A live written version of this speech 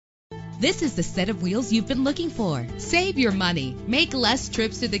This is the set of wheels you've been looking for. Save your money. Make less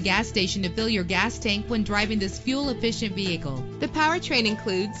trips to the gas station to fill your gas tank when driving this fuel-efficient vehicle. The powertrain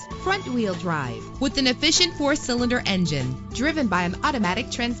includes front-wheel drive with an efficient 4-cylinder engine driven by an automatic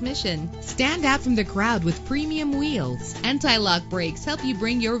transmission. Stand out from the crowd with premium wheels. Anti-lock brakes help you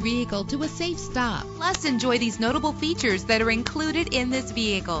bring your vehicle to a safe stop. Plus, enjoy these notable features that are included in this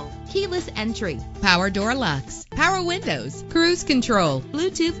vehicle: keyless entry, power door locks, power windows, cruise control,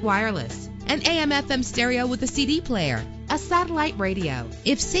 Bluetooth wireless, an AM/FM stereo with a CD player, a satellite radio.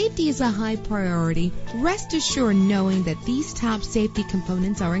 If safety is a high priority, rest assured knowing that these top safety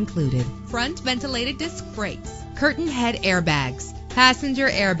components are included: front ventilated disc brakes, curtain head airbags, passenger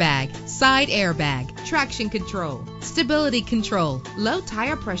airbag, side airbag, traction control, stability control, low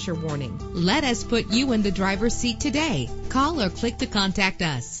tire pressure warning. Let us put you in the driver's seat today. Call or click to contact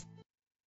us.